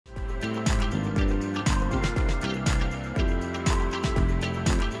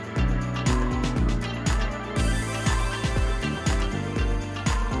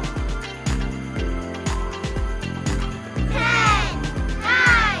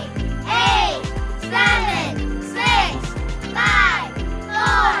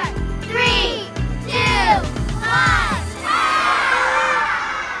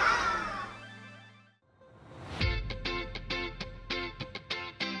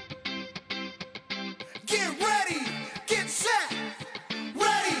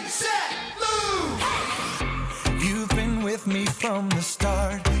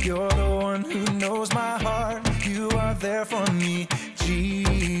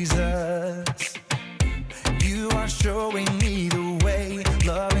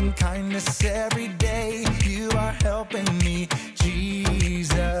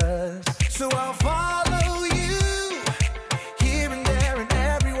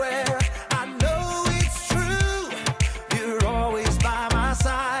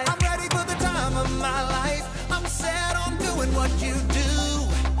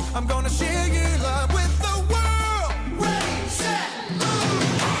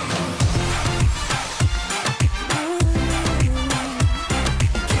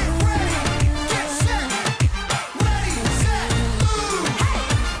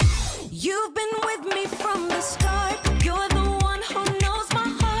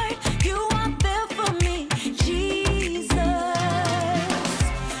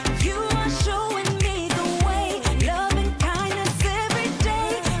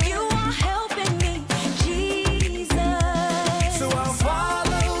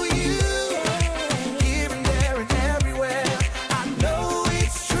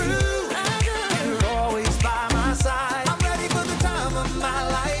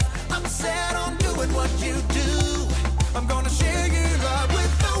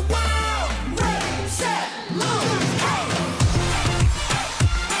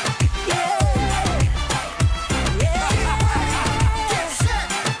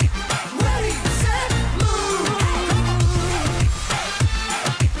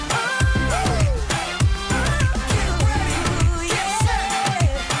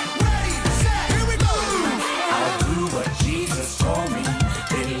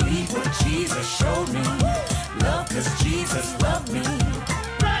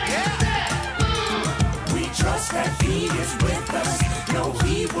He is with us. No,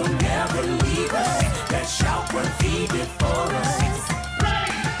 He will never leave us. That shout will be before us.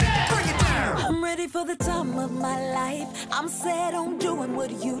 Bring it down. I'm ready for the time of my life. I'm set on doing what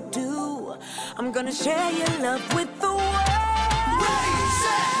you do. I'm gonna share your love with the world. Ready,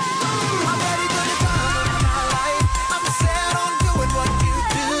 set, move. I'm ready for the time of my life. I'm set on doing what you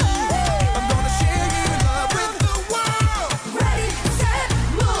do. I'm gonna share your love with the world. Ready, set,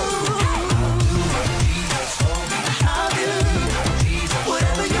 move. I'll do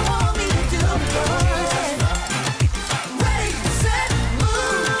whatever you want me to do, Lord. Ready, set,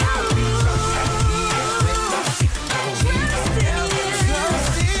 move.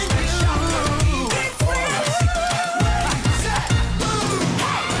 Trust in you.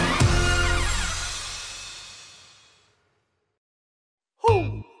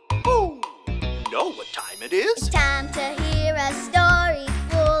 Know what time it is? It's time to hear a story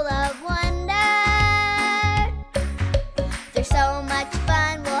full of wonder. There's so much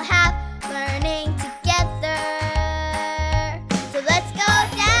fun we'll have learning together. So let's go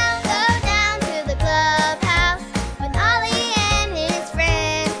down to the clubhouse with Ollie and his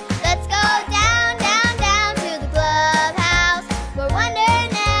friends. Let's go down to the clubhouse where wonder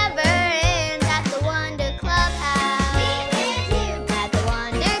never ends at the Wonder Clubhouse. Be with you at the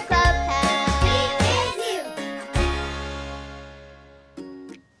Wonder Clubhouse. Be with you.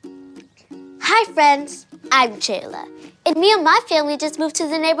 Hi friends, I'm Jayla, and me and my family just moved to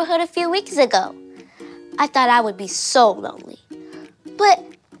the neighborhood a few weeks ago. I thought I would be so lonely, but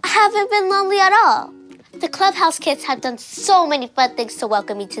I haven't been lonely at all. The Clubhouse kids have done so many fun things to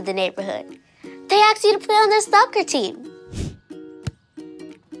welcome me to the neighborhood. They asked me to play on their soccer team.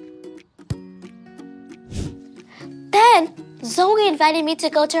 Then Zoe invited me to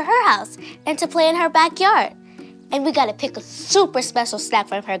go to her house and to play in her backyard. And we got to pick a super special snack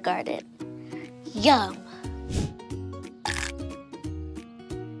from her garden. Yum.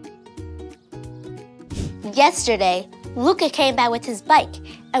 Yesterday, Luca came back with his bike,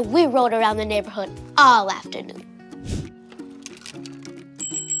 and we rode around the neighborhood all afternoon.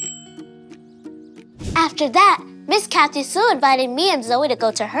 After that, Miss Kathy Sue invited me and Zoe to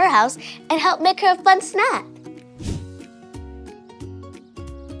go to her house and help make her a fun snack.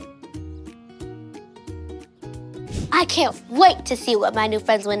 I can't wait to see what my new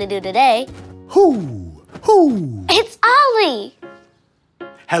friends want to do today. Who? It's Ollie!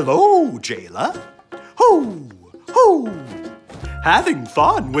 Hello, Jayla. Who? Having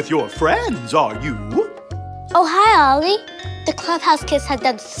fun with your friends, are you? Oh, hi, Ollie. The Clubhouse kids have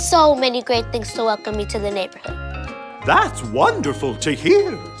done so many great things to welcome me to the neighborhood. That's wonderful to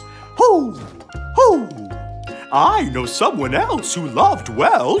hear. Who? I know someone else who loved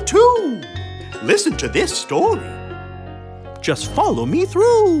well, too. Listen to this story. Just follow me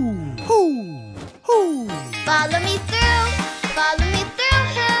through. Who? Follow me through,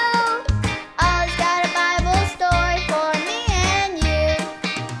 who? Ollie's got a Bible story for me and you.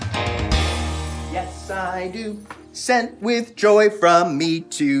 Yes, I do. Sent with joy from me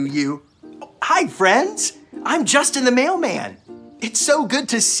to you. Hi, friends. I'm Justin the mailman. It's so good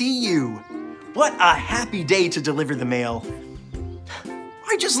to see you. What a happy day to deliver the mail.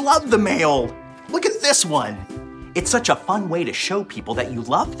 I just love the mail. Look at this one. It's such a fun way to show people that you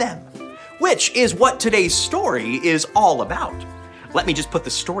love them, which is what today's story is all about. Let me just put the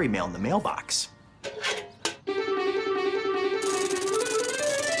story mail in the mailbox.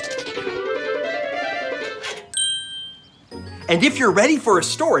 And if you're ready for a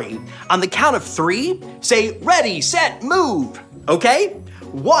story, on the count of 3, say ready, set, move, okay?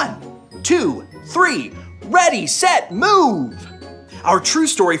 1, 2, 3, ready, set, move. Our true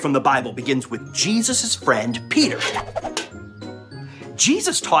story from the Bible begins with Jesus' friend, Peter.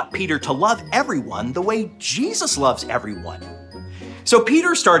 Jesus taught Peter to love everyone the way Jesus loves everyone. So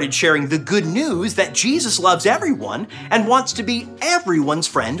Peter started sharing the good news that Jesus loves everyone and wants to be everyone's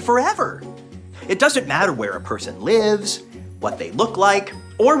friend forever. It doesn't matter where a person lives, what they look like,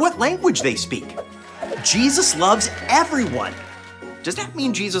 or what language they speak. Jesus loves everyone. Does that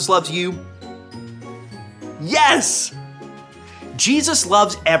mean Jesus loves you? Yes! Jesus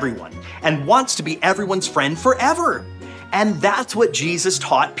loves everyone and wants to be everyone's friend forever. And that's what Jesus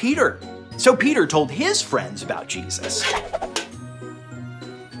taught Peter. So Peter told his friends about Jesus.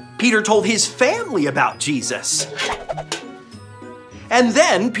 Peter told his family about Jesus. And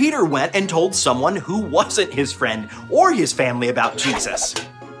then Peter went and told someone who wasn't his friend or his family about Jesus.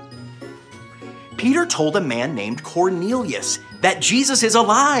 Peter told a man named Cornelius that Jesus is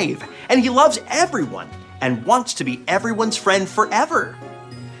alive and he loves everyone and wants to be everyone's friend forever.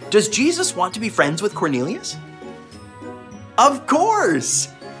 Does Jesus want to be friends with Cornelius? Of course!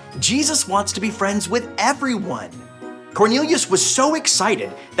 Jesus wants to be friends with everyone. Cornelius was so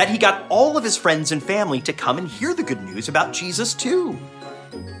excited that he got all of his friends and family to come and hear the good news about Jesus too.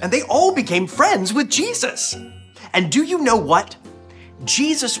 And they all became friends with Jesus. And do you know what?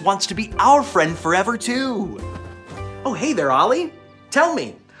 Jesus wants to be our friend forever too. Oh, hey there, Ollie. Tell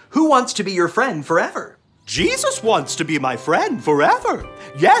me, who wants to be your friend forever? Jesus wants to be my friend forever.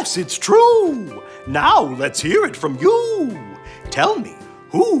 Yes, it's true. Now let's hear it from you. Tell me,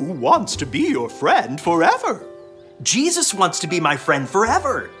 who wants to be your friend forever? Jesus wants to be my friend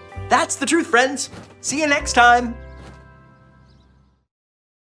forever. That's the truth, friends. See you next time.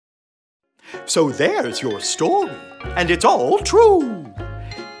 So there's your story, and it's all true.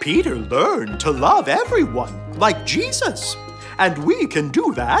 Peter learned to love everyone like Jesus, and we can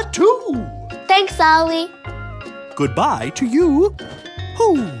do that too. Thanks, Ollie. Goodbye to you.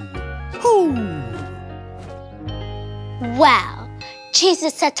 Hoo, hoo. Wow,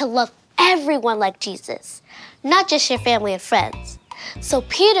 Jesus said to love everyone like Jesus, not just your family and friends. So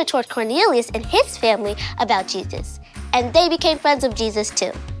Peter told Cornelius and his family about Jesus, and they became friends of Jesus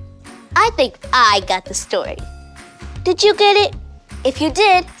too. I think I got the story. Did you get it? If you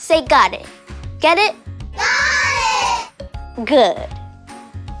did, say got it. Get it? Got it! Good.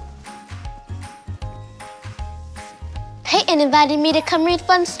 Peyton invited me to come read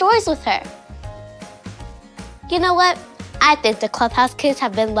fun stories with her. You know what? I think the Clubhouse kids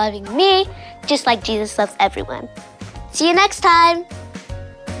have been loving me just like Jesus loves everyone. See you next time.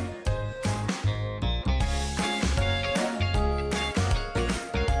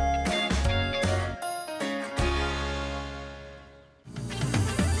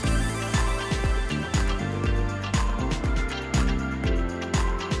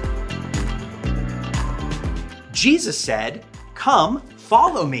 Jesus said, "Come,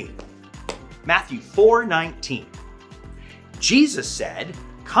 follow me." Matthew 4:19. Jesus said,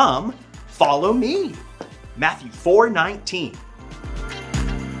 "Come, follow me." Matthew 4:19.